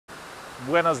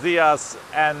buenos dias,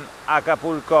 and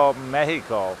Acapulco,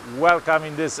 Mexico. Welcome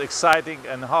in this exciting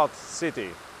and hot city.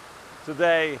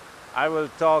 Today I will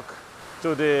talk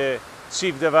to the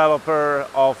chief developer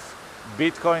of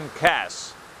Bitcoin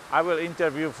Cash. I will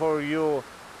interview for you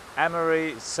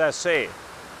Amaury Séchet.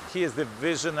 He is the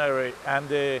visionary and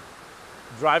the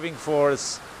driving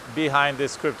force behind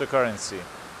this cryptocurrency.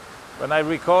 When I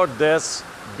record this,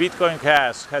 Bitcoin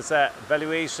Cash has a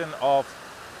valuation of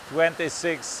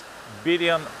 $26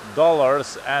 billion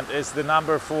and is the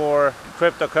number 4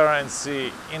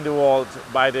 cryptocurrency in the world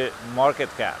by the market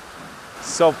cap.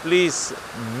 So please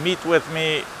meet with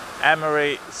me,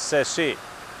 Amaury Séchet.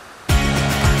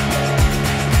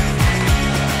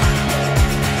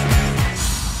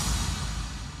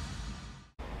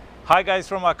 Hi guys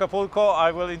from Acapulco.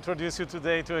 I will introduce you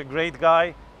today to a great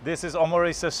guy. This is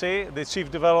Amaury Séchet, the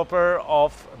chief developer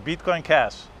of Bitcoin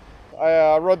Cash.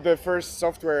 I wrote the first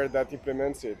software that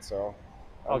implements it, so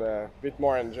I'm a bit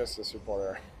more than just a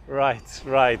supporter.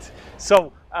 Right.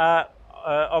 So,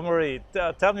 Amaury,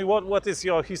 tell me what is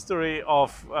your history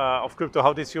of crypto?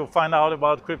 How did you find out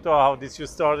about crypto? How did you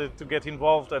started to get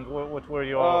involved, and what were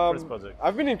your first projects?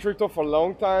 I've been in crypto for a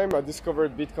long time. I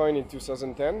discovered Bitcoin in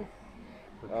 2010.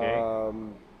 Okay.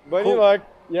 But you know, like,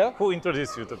 yeah. Who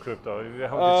introduced you to crypto? How did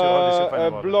you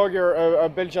find out? A blogger, a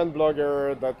Belgian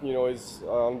blogger that is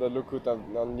on the lookout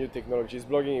on new technologies,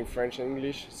 blogging in French and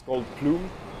English. It's called Plume.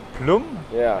 Plume?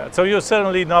 Yeah. So you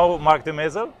certainly know Marc de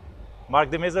Mezel? Marc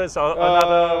de Mezel is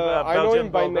another Belgian I know him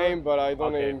by blogger? name, but I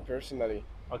don't know him personally.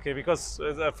 Okay, because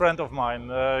a friend of mine,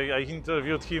 I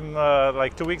interviewed him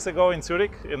like 2 weeks ago in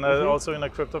Zurich, also in a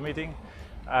crypto meeting.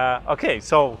 Okay,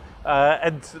 so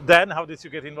and then how did you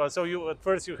get involved? So you at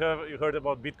first you heard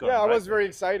about Bitcoin. Yeah, right? I was very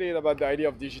excited about the idea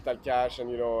of digital cash and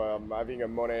having a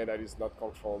money that is not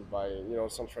controlled by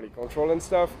centrally controlled and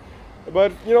stuff.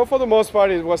 But for the most part,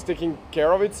 it was taking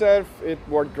care of itself. It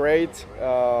worked great.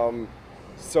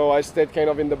 So I stayed kind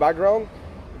of in the background.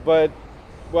 But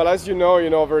well, as you know,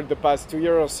 over the past 2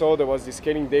 years or so, there was this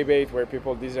scaling debate where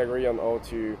people disagree on how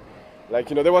to.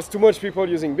 There was too much people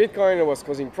using Bitcoin, it was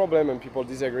causing problem, and people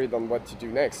disagreed on what to do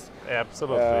next.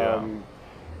 Absolutely,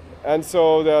 And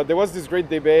so there was this great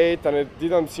debate, and it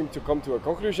didn't seem to come to a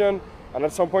conclusion. And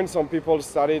at some point, some people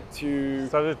started to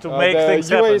make things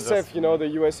happen.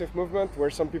 The USF movement, where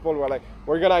some people were like,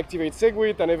 we're going to activate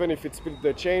SegWit, and even if it split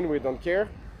the chain, we don't care.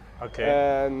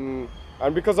 Okay.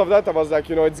 And because of that, I was like,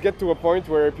 it's get to a point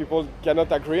where people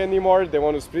cannot agree anymore. They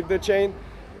want to split the chain.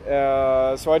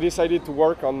 So I decided to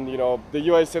work on, the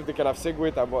USF, they can have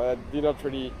SegWit. I did not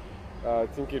really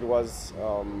think it was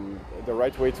the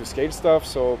right way to scale stuff.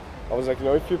 So I was like,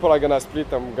 if people are going to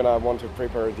split, I'm going to want to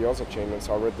prepare the other chain. And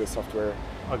so I wrote the software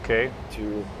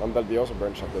to handle the other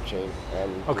branch of the chain.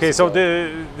 And okay, so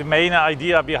the main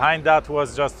idea behind that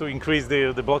was just to increase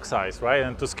the block size, right?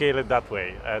 And to scale it that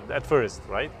way at first,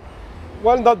 right?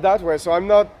 Well, not that way. So I'm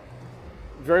not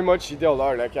very much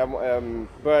EDLR,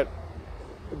 but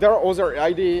there are other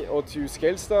ideas how to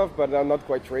scale stuff, but they're not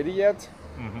quite ready yet.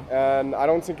 And I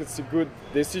don't think it's a good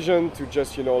decision to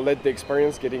just let the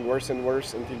experience getting worse and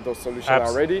worse until those solutions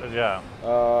are ready. Yeah.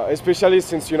 Especially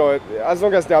since as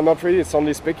long as they are not ready, it's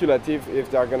only speculative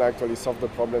if they are going to actually solve the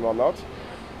problem or not.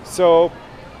 So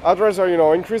I'd rather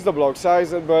increase the block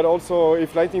size, but also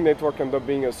if Lightning Network ends up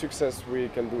being a success, we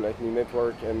can do Lightning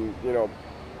Network and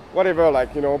whatever,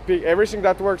 pick everything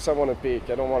that works. I want to pick.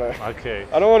 I don't want to. Okay.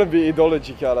 I don't want to be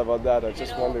ideological about that. I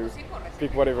just want to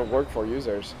pick whatever works for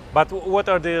users. But what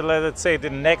are the, let's say, the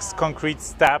next concrete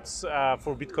steps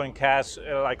for Bitcoin Cash,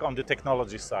 like on the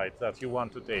technology side, that you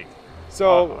want to take?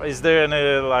 So, is there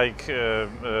any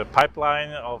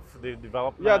pipeline of the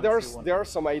development? Yeah, there are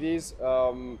some ideas.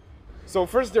 So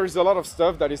first, there is a lot of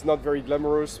stuff that is not very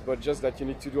glamorous, but just that you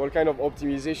need to do all kind of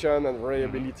optimization and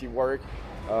reliability work.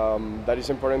 That is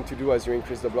important to do as you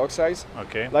increase the block size.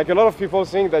 Okay. Like a lot of people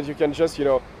think that you can just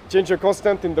change a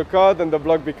constant in the code and the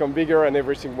block become bigger and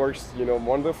everything works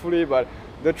wonderfully. But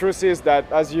the truth is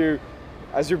that as you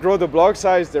grow the block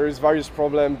size, there is various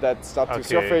problems that start to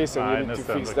surface, and you need to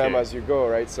fix them as you go,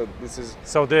 right? So this is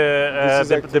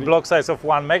the block size of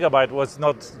 1 megabyte was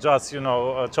not just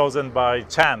chosen by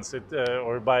chance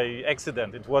or by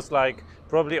accident. It was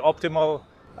probably optimal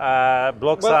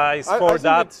block size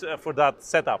for that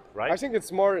setup, right? I think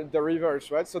it's more the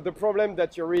reverse, right? So the problem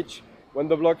that you reach when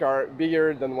the blocks are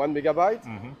bigger than 1 megabyte,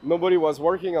 nobody was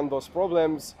working on those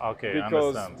problems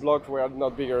because blocks were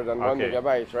not bigger than 1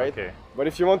 megabyte, right? Okay. But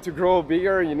if you want to grow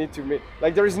bigger, you need to make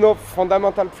there is no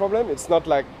fundamental problem. It's not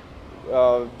like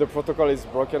the protocol is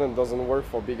broken and doesn't work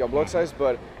for bigger block size,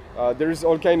 but there is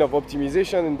all kind of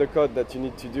optimization in the code that you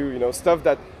need to do. Stuff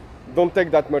that don't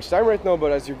take that much time right now,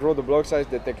 but as you grow the block size,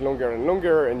 they take longer and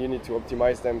longer, and you need to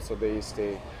optimize them so they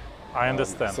stay. I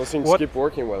understand. So things keep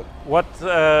working well.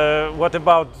 What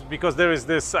about, because there is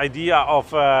this idea of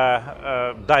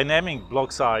dynamic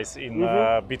block size in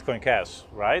Bitcoin Cash,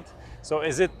 right? So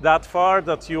is it that far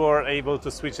that you are able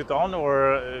to switch it on,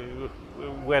 or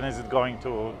when is it going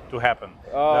to happen?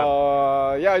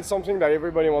 Yeah, it's something that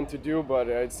everybody wants to do, but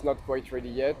it's not quite ready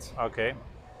yet. Okay.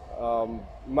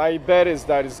 My bet is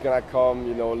that it's gonna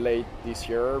come, late this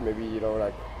year, maybe,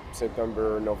 like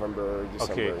September, November,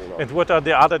 December. Okay. And what are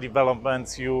the other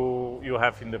developments you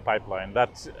have in the pipeline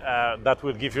that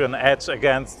will give you an edge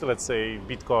against, let's say,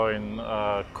 Bitcoin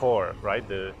Core, right?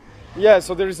 Yeah,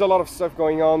 so there is a lot of stuff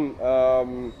going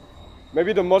on.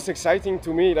 Maybe the most exciting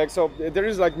to me, there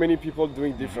is many people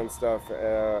doing different stuff,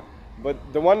 but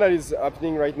the one that is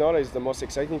happening right now that is the most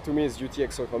exciting to me is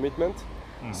UTXO commitment.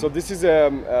 So this is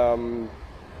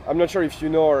I'm not sure if you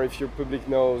know or if your public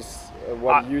knows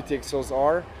what UTXOs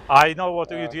are. I know what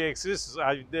UTX is.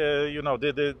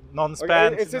 The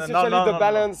non-spend. Okay, it's essentially the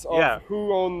balance of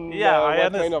who owns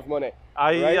what kind of money.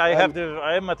 I am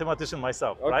a mathematician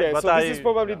myself. Okay, right? But so this is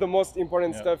probably the most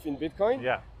important stuff in Bitcoin.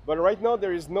 Yeah. But right now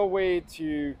there is no way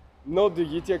to know the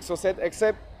UTXO set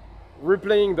except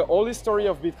replaying the whole history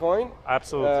of Bitcoin.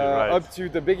 Absolutely right. Up to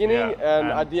the beginning,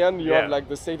 and at the end you have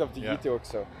the state of the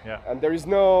UTXO. Yeah. And there is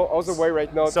no other way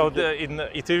right now. So in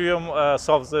Ethereum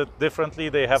solves it differently.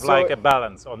 They have a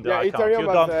balance on the account. Ethereum you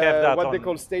don't have that what they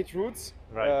call state roots.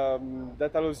 Right.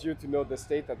 That allows you to know the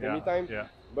state at any time. Yeah.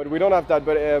 But we don't have that.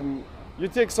 But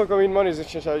UTXO commitment is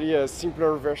essentially a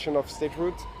simpler version of state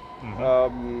root,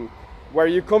 where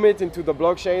you commit into the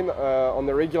blockchain on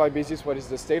a regular basis what is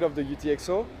the state of the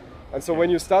UTXO. And so when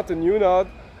you start a new node,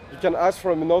 you can ask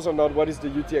from another node what is the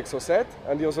UTXO set,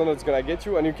 and the other node is going to get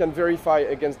you, and you can verify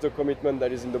against the commitment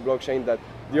that is in the blockchain that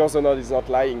the other node is not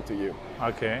lying to you.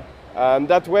 Okay. And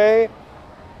that way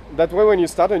when you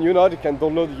start a new node, you can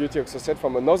download the UTXO set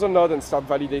from another node and start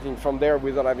validating from there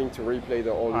without having to replay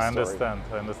the whole history.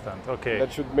 I understand. Okay.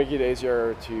 That should make it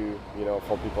easier to,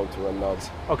 for people to run nodes.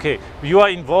 Okay. You are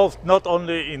involved not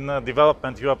only in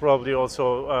development, you are probably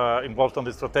also involved on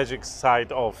the strategic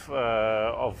side of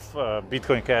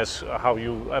Bitcoin Cash, how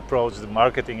you approach the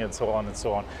marketing and so on and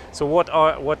so on. So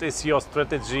what is your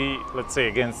strategy, let's say,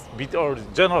 against or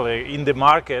generally in the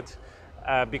market?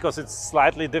 Because it's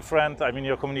slightly different. I mean,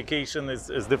 your communication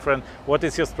is different. What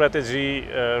is your strategy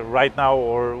right now,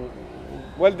 or?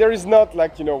 Well, there is not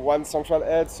one central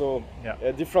head. So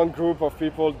a different group of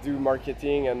people do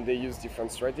marketing and they use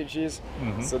different strategies.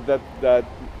 So that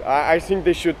I think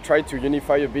they should try to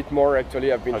unify a bit more.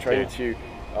 Actually, I've been trying to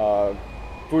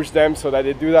push them so that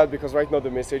they do that, because right now the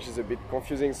message is a bit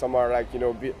confusing. Some are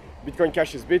Bitcoin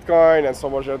Cash is Bitcoin, and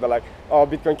some are like, oh,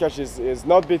 Bitcoin Cash is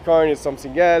not Bitcoin, it's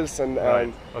something else, and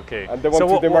and they want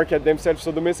to demarcate themselves.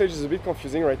 So the message is a bit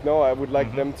confusing right now. I would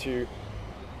like them to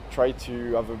try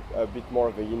to have a bit more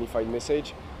of a unified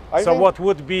message. So what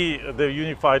would be the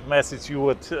unified message you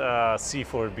would see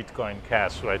for Bitcoin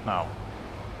Cash right now?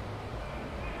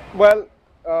 Well,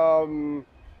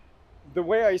 the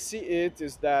way I see it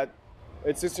is that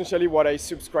it's essentially what I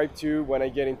subscribed to when I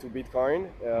get into Bitcoin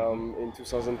in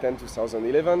 2010,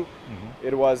 2011.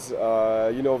 It was,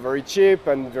 very cheap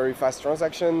and very fast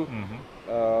transaction.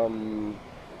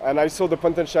 And I saw the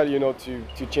potential,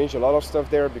 to change a lot of stuff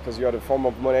there, because you had a form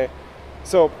of money.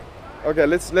 So, okay,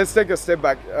 let's take a step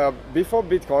back. Before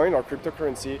Bitcoin or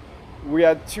cryptocurrency, we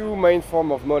had two main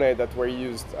forms of money that were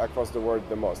used across the world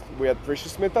the most. We had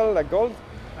precious metal like gold,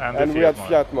 and we had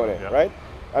fiat money, right?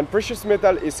 And precious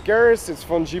metal is scarce, it's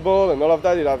fungible, and all of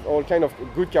that. It has all kind of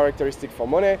good characteristics for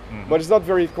money, but it's not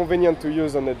very convenient to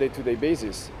use on a day-to-day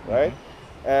basis, right?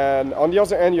 And on the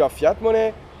other hand, you have fiat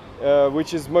money,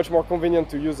 which is much more convenient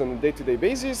to use on a day-to-day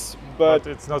basis, but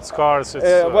it's not scarce. It's,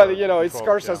 it's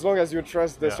scarce as long as you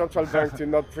trust the central bank to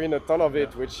not print a ton of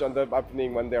it, which ends up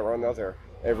happening one day or another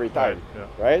every time,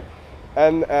 right?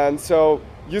 And so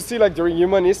you see, during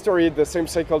human history, the same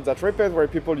cycle that repeat, where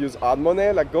people use hard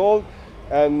money like gold.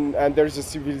 And there's a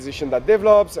civilization that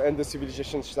develops, and the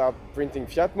civilization start printing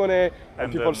fiat money, and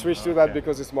people switch to that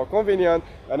because it's more convenient,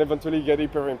 and eventually you get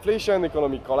hyperinflation,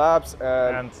 economic collapse,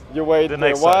 and you wait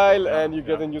a while, and you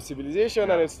get a new civilization,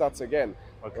 and it starts again,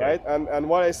 right? And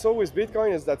what I saw with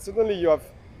Bitcoin is that suddenly you have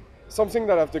something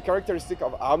that have the characteristic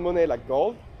of hard money like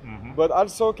gold, but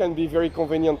also can be very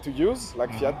convenient to use,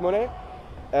 like fiat money.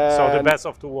 So the best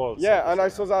of two worlds. Yeah, and I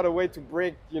saw that a way to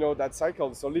break, that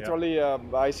cycle. So literally,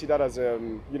 I see that as a,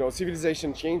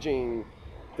 civilization changing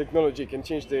technology can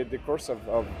change the course of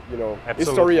Absolutely.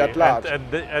 history at large.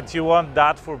 And you want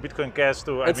that for Bitcoin Cash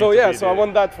to? And so yeah, so I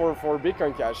want that for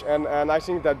Bitcoin Cash, and I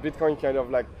think that Bitcoin kind of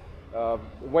like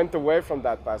went away from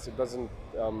that path. It doesn't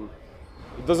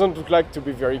look like to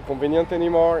be very convenient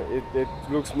anymore. It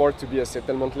looks more to be a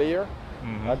settlement layer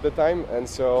at the time, and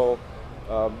so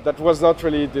that was not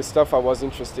really the stuff I was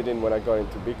interested in when I got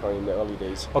into Bitcoin in the early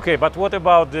days. Okay, but what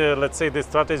about the, let's say, the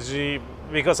strategy?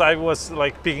 Because I was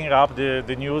like picking up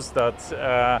the news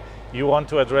that you want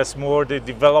to address more the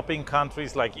developing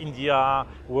countries like India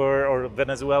or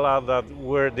Venezuela,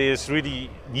 where there's really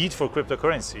need for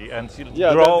cryptocurrency, and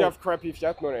yeah, they have crappy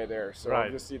fiat money there, so right.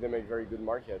 Obviously they make very good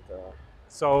market.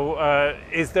 So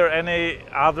is there any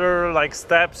other like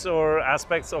steps or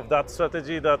aspects of that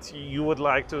strategy that you would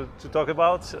like to talk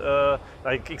about,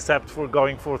 like except for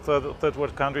going for third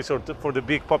world countries or for the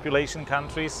big population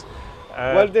countries?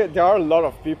 Well, there are a lot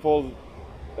of people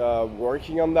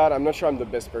working on that. I'm not sure I'm the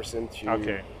best person to...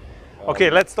 Okay. Okay,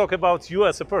 let's talk about you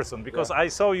as a person, because I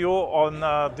saw you on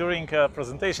during a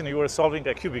presentation you were solving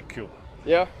a cubic cube.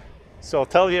 Yeah. So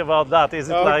tell me about that. Is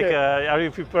it like, are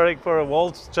you preparing for a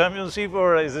world championship,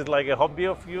 or is it like a hobby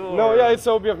of you? No, yeah, it's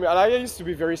a hobby of me. I used to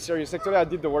be very serious. Actually, I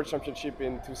did the world championship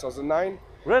in 2009.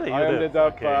 Really? I ended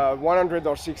up 100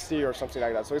 or 60 or something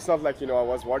like that. So it's not like, I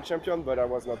was world champion, but I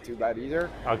was not too bad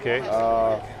either. Okay.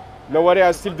 Nowadays,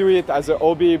 I still do it as a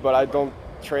hobby, but I don't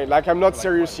train. Like, I'm not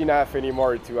serious enough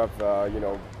anymore to have,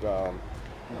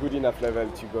 good enough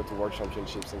level to go to world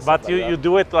championships and but stuff like you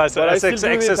do it as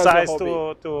exercise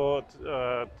to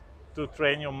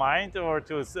train your mind, or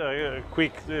to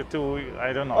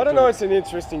I don't know. I don't know. It's an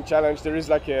interesting challenge. There is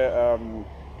like a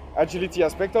agility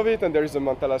aspect of it, and there is a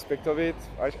mental aspect of it.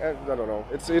 I don't know.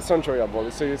 It's enjoyable.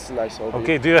 It's a nice hobby.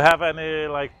 Okay. Do you have any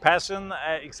like passion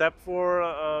except for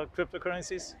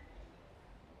cryptocurrencies?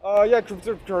 Yeah,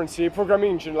 cryptocurrency,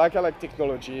 programming in general. Like I like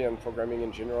technology and programming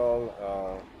in general.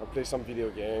 I play some video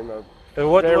game.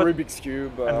 Very big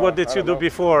cube. And what did you do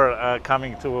before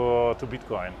coming to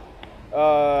Bitcoin?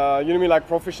 You mean like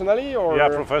professionally or? Yeah,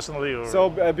 professionally. Or...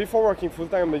 So before working full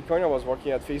time on Bitcoin, I was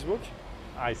working at Facebook.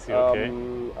 I see. Okay.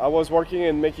 I was working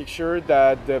in making sure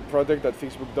that the product that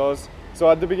Facebook does.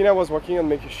 So at the beginning, I was working on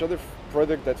making sure the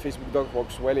product that Facebook does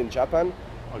works well in Japan.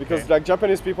 Okay. Because like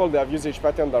Japanese people, they have usage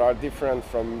patterns that are different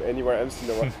from anywhere else in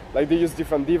the world. Like they use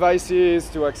different devices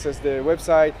to access the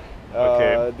website.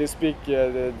 They speak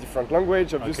the different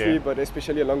language, obviously, but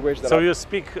especially a language that. So you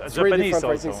speak Japanese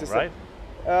also, right?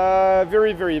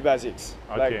 Very, very basics.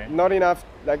 Okay. Like not enough,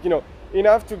 like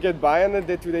enough to get by on a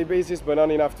day-to-day basis, but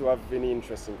not enough to have any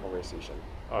interesting conversation.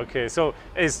 Okay, so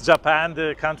is Japan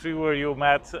the country where you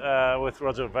met with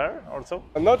Roger Ver also?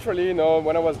 Not really. No.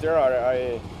 When I was there,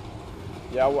 I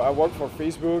worked for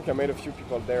Facebook. I met a few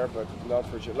people there, but not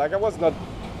for sure. Like I was not,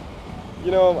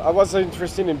 I was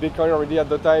interested in Bitcoin already at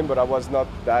the time, but I was not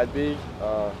that big.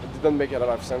 It didn't make a lot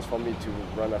of sense for me to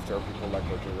run after people like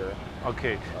Roger Ver.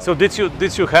 Okay. So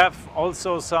did you have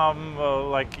also some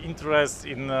like interest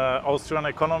in Austrian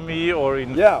economy or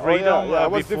in freedom? I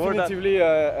was definitively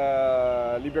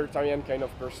a libertarian kind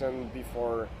of person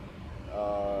before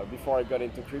I got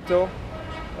into crypto.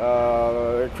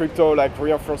 Crypto like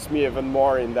reinforced me even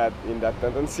more in that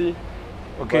tendency.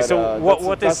 Okay, but,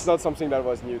 so that's not something that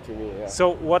was new to me. Yeah. So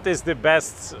what is the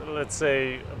best, let's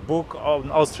say, book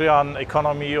on Austrian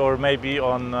economy, or maybe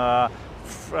on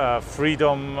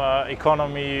freedom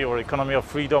economy or economy of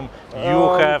freedom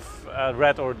you have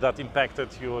read or that impacted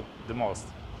you the most?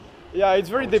 Yeah, it's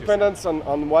very dependent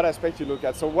on what aspect you look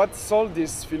at. So what sold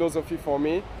this philosophy for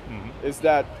me is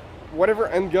that whatever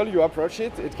angle you approach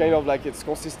it, it kind of like it's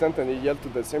consistent and it yields to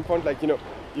the same point. Like,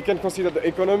 you can consider the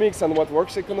economics and what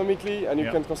works economically, and you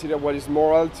can consider what is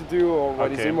moral to do or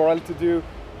what is immoral to do,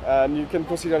 and you can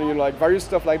consider like various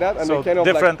stuff like that. And so kind of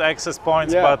different access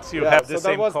points, but you have the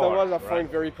same core. So that was I find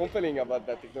very compelling about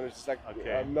that technology. It's like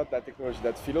not that technology,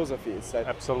 that philosophy. It's like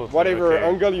whatever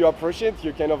angle you approach it,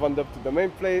 you kind of end up to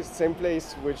the same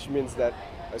place, which means that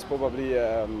it's probably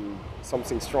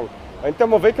something strong. In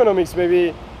terms of economics,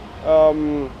 maybe.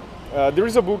 There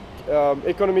is a book,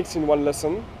 Economics in One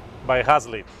Lesson. By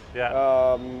Hazlitt,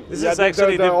 this is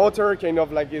actually the author kind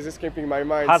of like is escaping my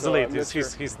mind. Hazlitt is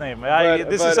his name.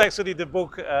 This is actually the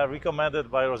book recommended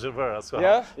by Roger Ver as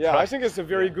well. Yeah, I think it's a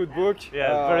very good book.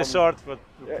 Yeah, very short but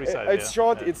precise. It's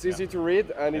short, it's easy to read,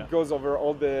 and it goes over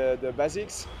all the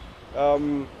basics.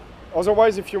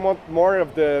 Otherwise, if you want more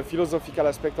of the philosophical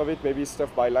aspect of it, maybe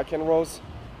stuff by Lacan Rose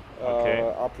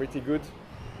are pretty good.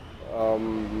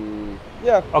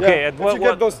 Yeah. Okay, Yeah. and If you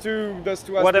get those two aspects,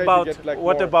 what about you get like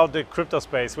what more. about the crypto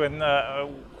space? When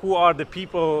who are the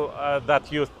people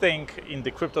that you think in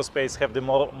the crypto space have the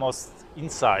most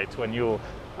insight? When you,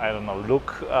 I don't know,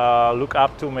 look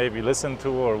up to, maybe listen to,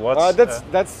 or watch?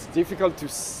 That's difficult to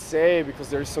say because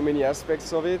there's so many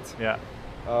aspects of it. Yeah.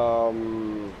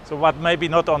 So what, maybe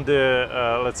not on the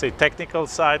let's say technical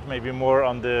side, maybe more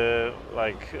on the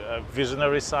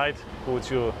visionary side? Who would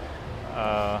you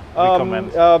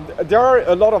recommend? There are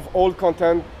a lot of old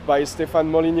content by Stefan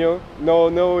Molyneux.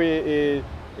 No,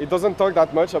 he doesn't talk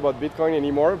that much about Bitcoin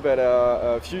anymore, but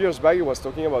a few years back he was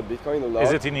talking about Bitcoin a lot.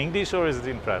 Is it in English or is it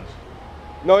in French?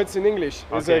 No, it's in English.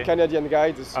 He's Okay. a Canadian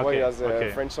guy. This is why he Okay, has a okay.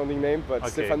 French-sounding name. But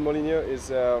Okay. Stefan Molyneux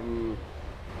is,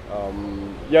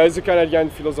 he's a Canadian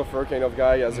philosopher kind of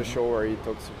guy. He has a show where he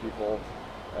talks to people,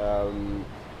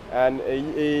 and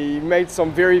he made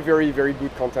some very, very, very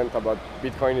good content about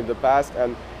Bitcoin in the past,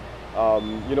 and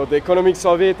the economics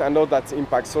of it and how that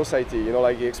impacts society.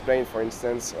 Like he explained, for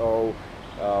instance, how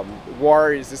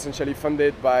war is essentially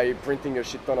funded by printing a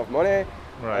shit ton of money.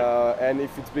 Right. And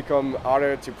if it's become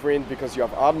harder to print because you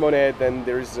have hard money, then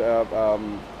there's a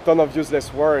ton of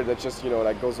useless war that just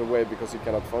goes away because you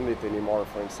cannot fund it anymore.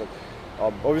 For instance,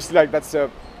 obviously, that's a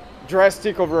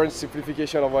drastic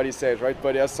oversimplification of what he says, right?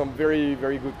 But he has some very,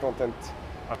 very good content.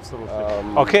 Absolutely.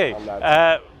 Okay. On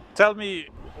that. Tell me,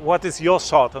 what is your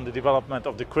thought on the development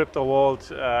of the crypto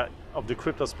world, of the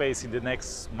crypto space in the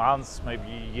next months, maybe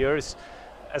years,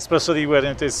 especially when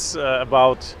it is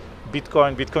about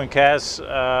Bitcoin Cash?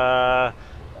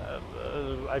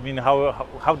 I mean,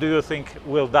 how do you think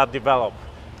will that develop?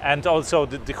 And also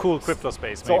the cool crypto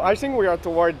space, maybe. So I think we are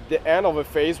toward the end of a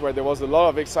phase where there was a lot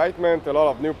of excitement, a lot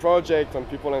of new projects, and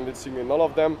people investing in all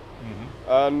of them.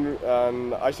 And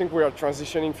I think we are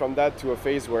transitioning from that to a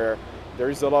phase where there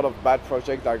is a lot of bad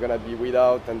projects that are going to be weed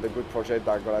out, and the good projects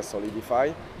that are going to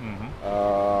solidify.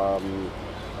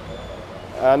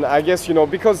 And I guess,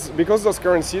 because those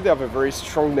currencies, they have a very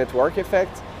strong network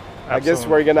effect. Absolutely. I guess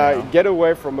we're gonna get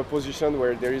away from a position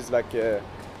where there is like a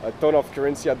ton of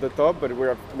currency at the top, but we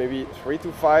have maybe 3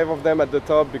 to 5 of them at the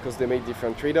top because they make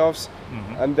different trade-offs,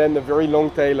 and then a very long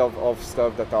tail of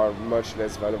stuff that are much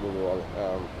less valuable.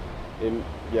 In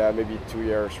maybe 2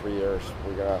 years, 3 years,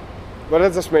 we're gonna. But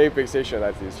that's just my expectation,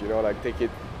 at least. Take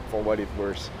it for what it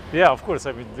worth. Yeah, of course.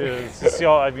 I mean, this is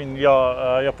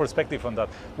your perspective on that.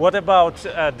 What about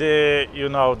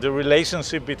the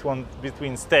relationship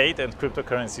between state and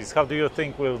cryptocurrencies? How do you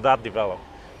think will that develop?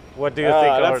 What do you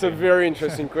think? That's a very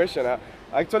interesting question.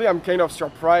 Actually, I'm kind of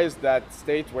surprised that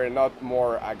states were not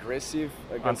more aggressive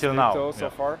against crypto so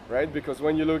far, right? Because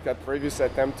when you look at previous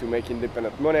attempts to make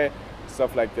independent money,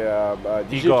 stuff like the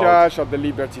DigiCash or the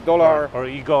Liberty Dollar. Or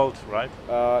e-gold, right?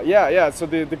 Yeah. So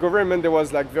the government, there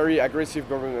was very aggressive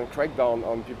government crackdown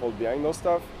on people behind those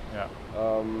stuff. Yeah.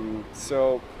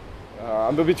 So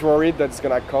I'm a bit worried that's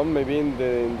going to come maybe in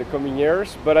the coming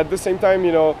years. But at the same time,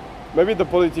 maybe the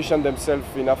politicians themselves,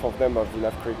 enough of them have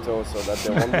enough crypto so that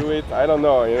they won't do it. I don't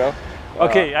know,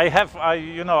 Okay, I'm a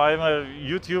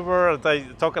YouTuber and I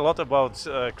talk a lot about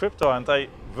crypto, and I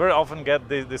very often get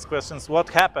these questions: what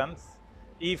happens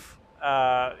if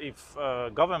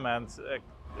government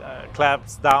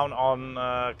clamps down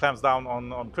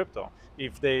on crypto?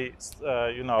 If they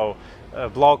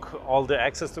block all the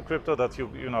access to crypto, that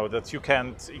you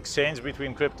can't exchange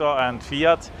between crypto and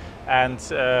fiat, and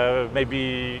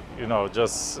maybe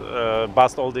just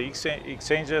bust all the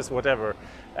exchanges, whatever,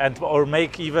 or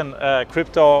make even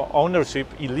crypto ownership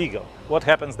illegal. What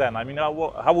happens then? I mean,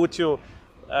 how would you?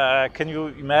 Can you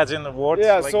imagine a world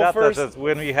like that? That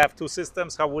when we have two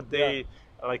systems, how would they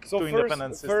two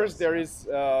independent systems? First, there is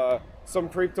some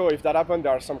crypto. If that happened,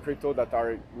 there are some crypto that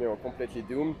are completely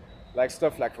doomed, like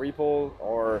stuff like Ripple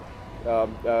or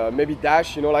maybe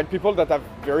Dash. People that have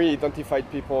very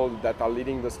identified people that are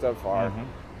leading the stuff are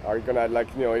gonna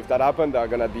if that happened, they're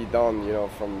gonna be done.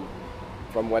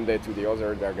 From one day to the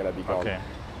other, they're gonna be gone. Okay.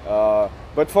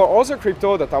 But for other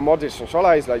crypto that are more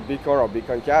decentralized, like Bitcoin or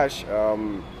Bitcoin Cash,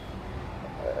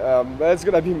 that's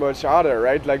gonna be much harder,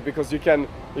 right? Because you can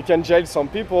jail some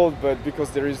people, but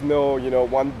because there is no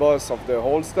one boss of the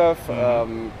whole stuff,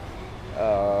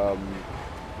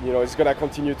 it's gonna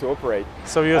continue to operate.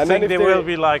 So you think there will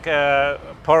be like a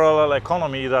parallel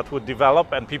economy that would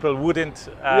develop, and people wouldn't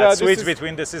switch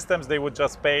between the systems; they would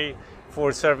just pay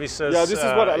for services. Yeah, this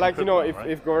is what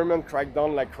if government crack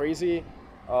down like crazy,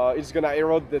 it's gonna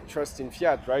erode the trust in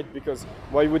fiat, right? Because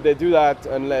why would they do that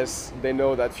unless they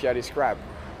know that fiat is crap?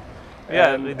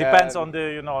 Yeah, And, it depends on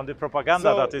the on the propaganda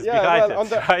so, that is yeah, behind well,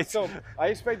 it, right? So I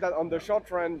expect that on the short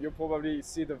run, you probably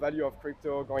see the value of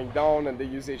crypto going down and the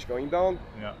usage going down.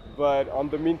 Yeah. But on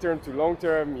the midterm to long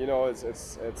term,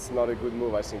 it's not a good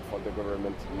move, I think, for the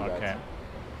government to do that.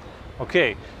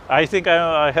 Okay, I think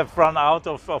I have run out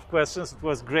of questions. It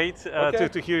was great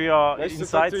to hear your Nice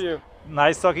insights. to talk to you.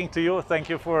 Nice talking to you. Thank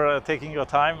you for taking your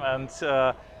time, and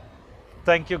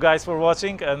thank you guys for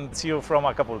watching, and see you from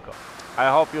Acapulco. I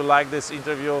hope you like this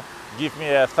interview. Give me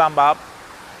a thumb up,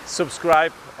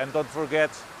 subscribe, and don't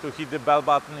forget to hit the bell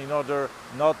button in order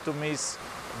not to miss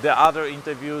the other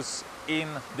interviews in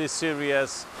this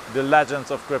series, The Legends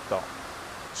of Crypto.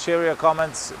 Share your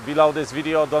comments below this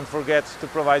video. Don't forget to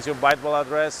provide your Byteball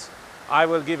address. I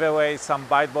will give away some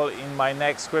Byteball in my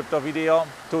next crypto video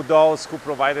to those who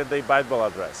provided the Byteball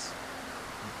address.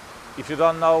 If you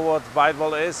don't know what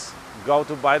Byteball is, go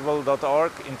to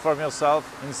byteball.org, inform yourself,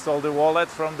 install the wallet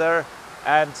from there,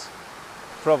 and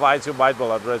provide your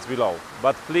Byteball address below.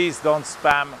 But please don't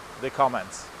spam the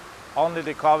comments. Only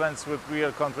the comments with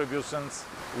real contributions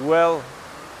will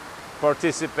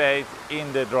participate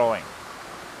in the drawing.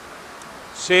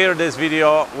 Share this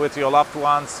video with your loved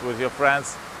ones, with your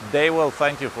friends. They will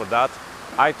thank you for that.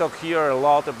 I talk here a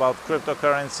lot about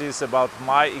cryptocurrencies, about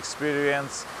my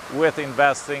experience with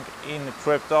investing in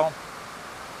crypto.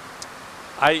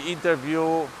 I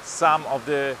interview some of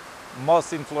the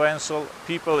most influential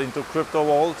people into crypto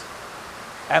world,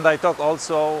 and I talk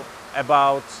also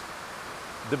about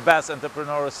the best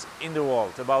entrepreneurs in the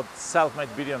world, about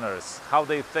self-made billionaires, how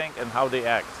they think and how they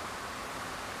act.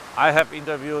 I have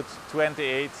interviewed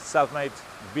 28 self-made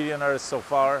billionaires so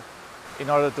far in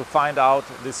order to find out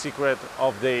the secret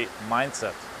of their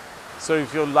mindset. So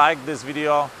if you like this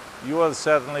video, you will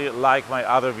certainly like my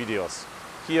other videos.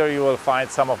 Here you will find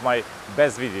some of my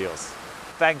best videos.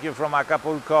 Thank you from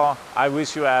Acapulco. I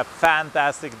wish you a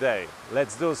fantastic day.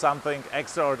 Let's do something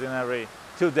extraordinary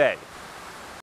today.